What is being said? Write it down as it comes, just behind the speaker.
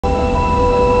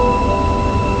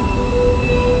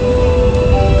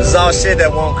is all shit that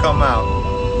won't come out.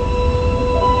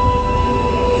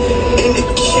 In the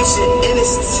kitchen and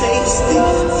it's tasty.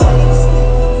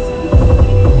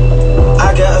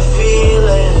 I got a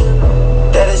feeling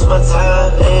that it's my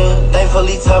time, and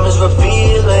thankfully time is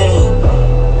revealing.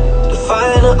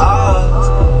 Defying the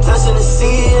odds, touching the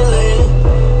ceiling.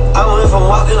 I went from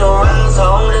walking around to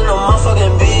owning a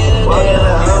motherfucking building.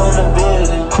 I own the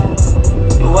building.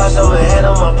 You watch over head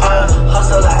on my prime,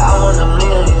 hustle like I want $1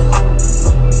 million.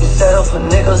 You settle for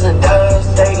nickels and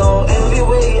dimes, they gon' envy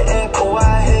where you at, but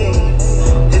why hate?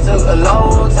 It took a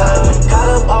long time, got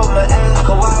up off my ass,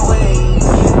 go I wait.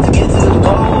 To get to the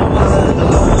goal was a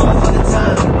long motherfucking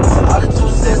time. All the 2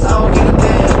 cents, I don't give a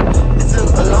damn. It took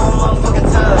a long motherfucking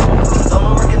time. I'ma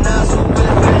recognize who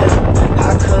really fan. I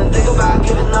couldn't think about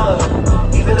giving up,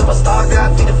 even if a star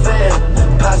got feed the fan.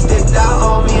 Pop sticked out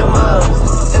on me and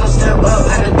moms. Till I step up,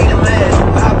 had to be the man.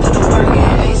 I put the work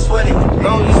in, ain't sweating.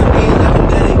 Bro, used to be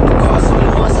apathetic. Cross me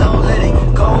once, I don't let it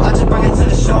go. I just bring it to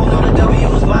the show. Know the W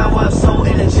was mine, why I'm so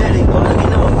energetic. I'm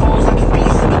looking at my phones like it be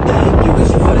sympathetic. You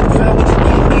wishing for the crowd, but you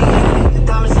can't be headed. The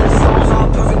diamonds and the souls all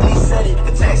perfectly set it.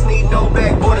 The tax need no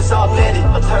backboard, it's all vetted.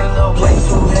 I'm turning up way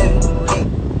too heavy.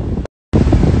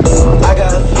 I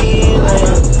got a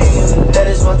feeling that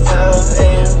it's my time,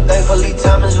 and thankfully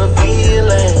time is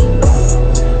revealing.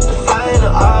 Defying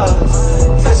the odds,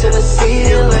 touching the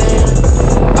ceiling.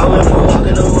 I went from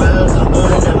walking around to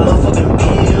owning that motherfucking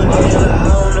building. I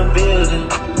own the building.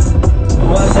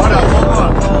 Hold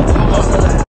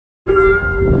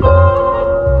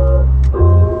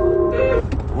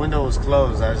on. Window was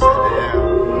closed. I just had the air.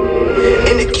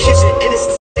 In the kitchen and it's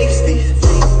tasty.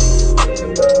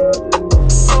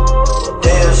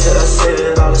 Damn, should I save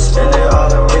it all or spend it all?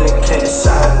 I really can't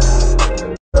decide.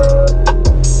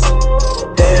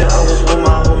 Damn, I was with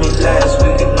my homie last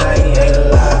week and now he ain't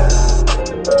alive.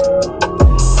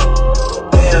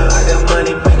 Damn, I got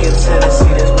money making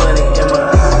Tennessee, there's money in my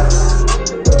eyes.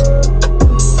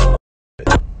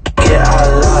 Yeah, I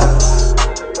lie.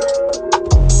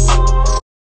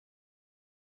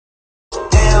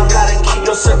 Damn, gotta keep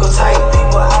your circle tight.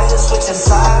 People out here switching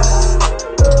sides.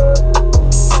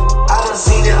 I done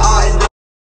seen it all.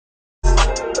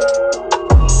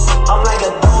 I'm like a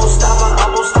don't stopper. I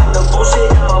won't stop the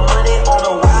bullshit and my money on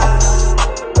the ride.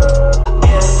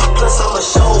 Yeah, plus I'm a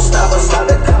showstopper. Stop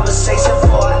the conversation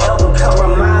before I ever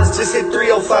compromise. Just hit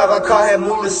 305, I call that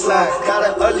moving slide. Got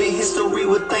an ugly history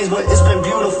with things, but it's been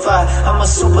beautified. I'm a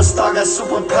superstar, got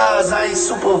superpowers, I ain't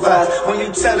supervised. When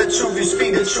you tell the truth, you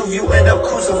speak the truth, you end up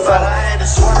crucified. I had to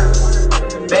swerve.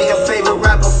 Man, your favorite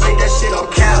rapper, fake that shit on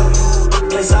Cali.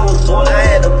 Place I was born, I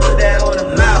had to put that on the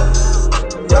map.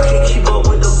 Y'all can't keep up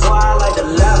with the boy, I like the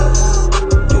ladder.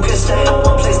 You can stay in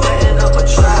one place, that end up a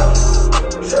trial.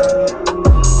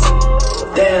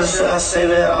 Damn, should I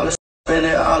save it all or spend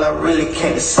it all? I really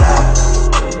can't decide.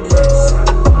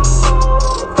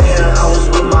 Damn, I was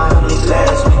with my homie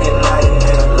last week and now he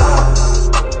ain't alive.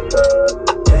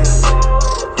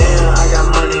 Damn, I got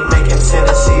money making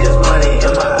Tennessee, there's money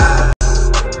in my eyes.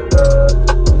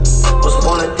 Was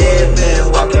born a dead man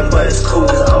walking, but it's cool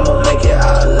cause I'ma make it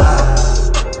out alive.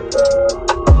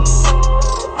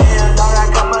 Damn, dog, I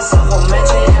got myself a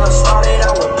mansion and I started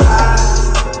out with pie.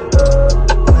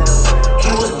 He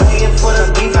was begging for the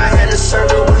beef, I had to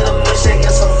serve it with a milkshake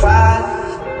and some fries.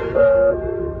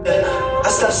 I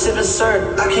stopped sipping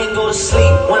syrup, I can't go to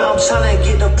sleep when I'm trying to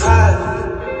get the pie.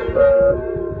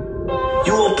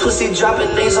 You a pussy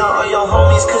dropping names on all your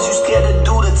homies cause you scared to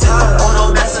do the time. Oh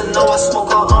no, that's a no, I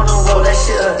smoke on the road, that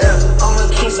shit a F. I'm a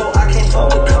king so I can't fuck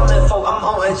with common folk, I'm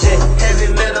on a jet.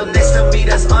 Heavy metal next to me,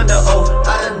 that's under oath.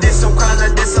 I done did some crimes,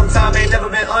 I did some time, ain't never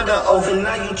been under oath. And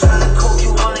now you tryna cope, you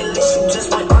on at least you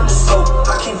just went under scope.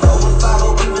 I can't fuck with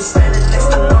 5, we was standing next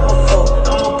to number 4.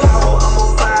 I'm on power, I'm on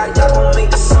fire, y'all gon'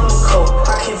 make the summer cold.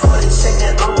 I can't for the check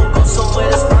that I'ma go somewhere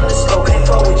that's underscope. Can't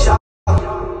fuck with y'all.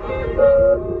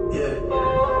 Yeah.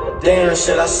 Damn,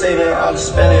 should I save it all or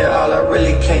spend it all? I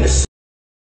really can't decide.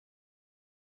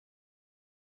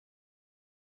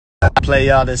 Play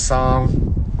y'all this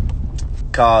song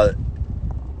called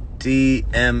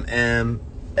DMMFAE.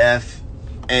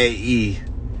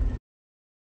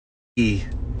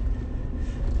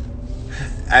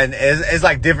 And it's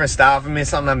like different style for me.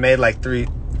 Something I made like 3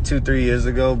 years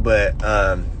ago, but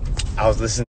I was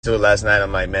listening to it last night.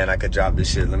 I'm like, man, I could drop this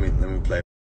shit. Let me play.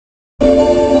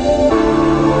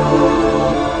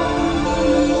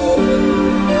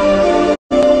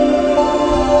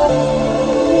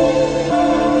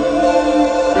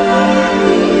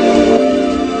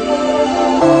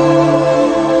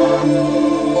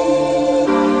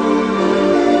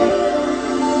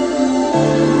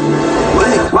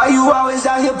 Why you always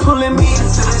out here pulling me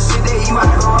into this keep my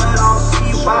going on,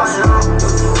 see you buying on.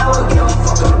 Never give a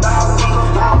fuck about me.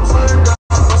 I'm turned up,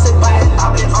 once again,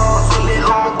 I've been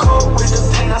on cold with the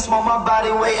pain, I smoke my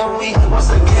body weight and weak. Once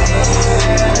again,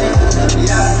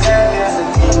 yeah.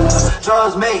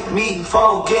 Drugs make me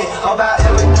forget about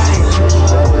everything.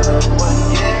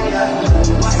 Yeah.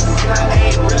 I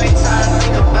ain't really trying to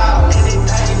think about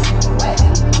anything.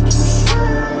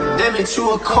 Damn it,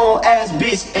 you a cold ass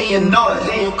bitch, and you know it,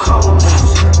 then you cold.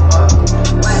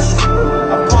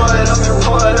 I pour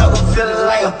it up, I'm feeling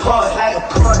like a port, yeah.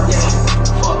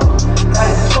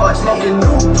 Smoking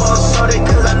new pork shorty,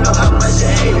 cause I know how much you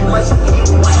hate it,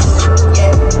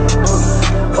 yeah.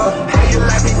 How you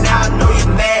like me now, I know you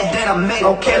mad, then I make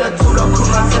okay, let's do the cool,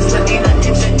 my sister ain't an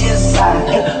inch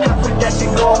inside. How quick that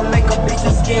shit go, make a bitch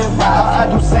skin ride.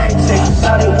 I do same shit,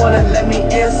 shawty wanna let me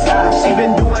inside. She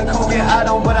been doing coke and I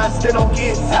don't, but I still don't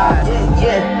get tired.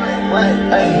 Yeah,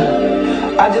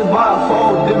 ay. I just bought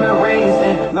 4 different rings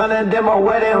and none of them are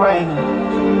wedding rings.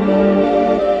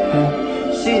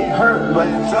 Shit hurt, but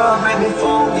drugs make me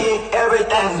forget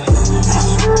everything.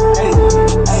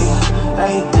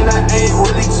 Hey, and I ain't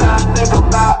really trying to think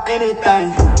about anything.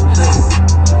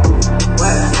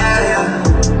 Well, yeah.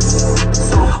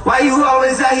 So why you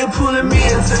always out here pulling me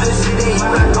into the shit you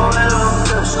got going on?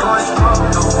 Going strong,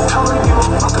 I don't give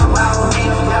a fuck about me.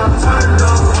 Yeah, I'm turned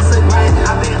up. Once again,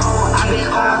 I've been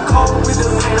on cold with the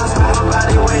pain. I smoke my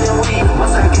body waiting weak.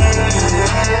 Once again,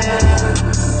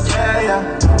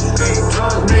 yeah. Straight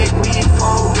drugs make me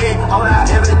forget about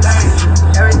everything.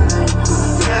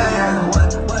 Yeah.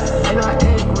 And I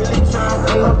ain't really trying to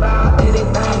think about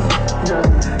anything.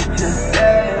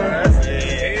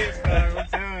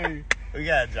 We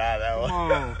gotta draw that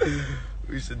one.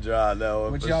 We should draw that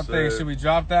one. What y'all think? Should we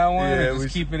drop that one? Yeah, or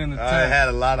just keep it in the tank? I had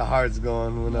a lot of hearts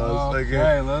going when I was thinking.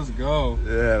 Okay, let's go.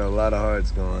 Yeah, had a lot of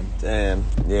hearts going. Damn.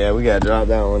 Yeah, we gotta drop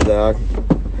that one, dog.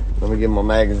 Let me get my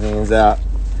magazines out.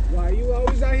 Why you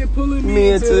always out here pulling Me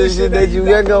into the shit that you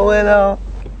got going on.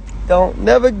 Don't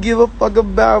never give a fuck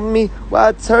about me. Why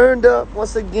I turned up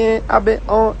once again. I've been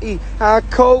on E. How I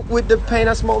cope with the pain.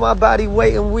 I smoke my body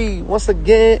waiting weed once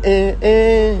again.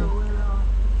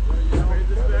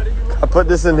 I put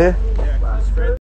this in here.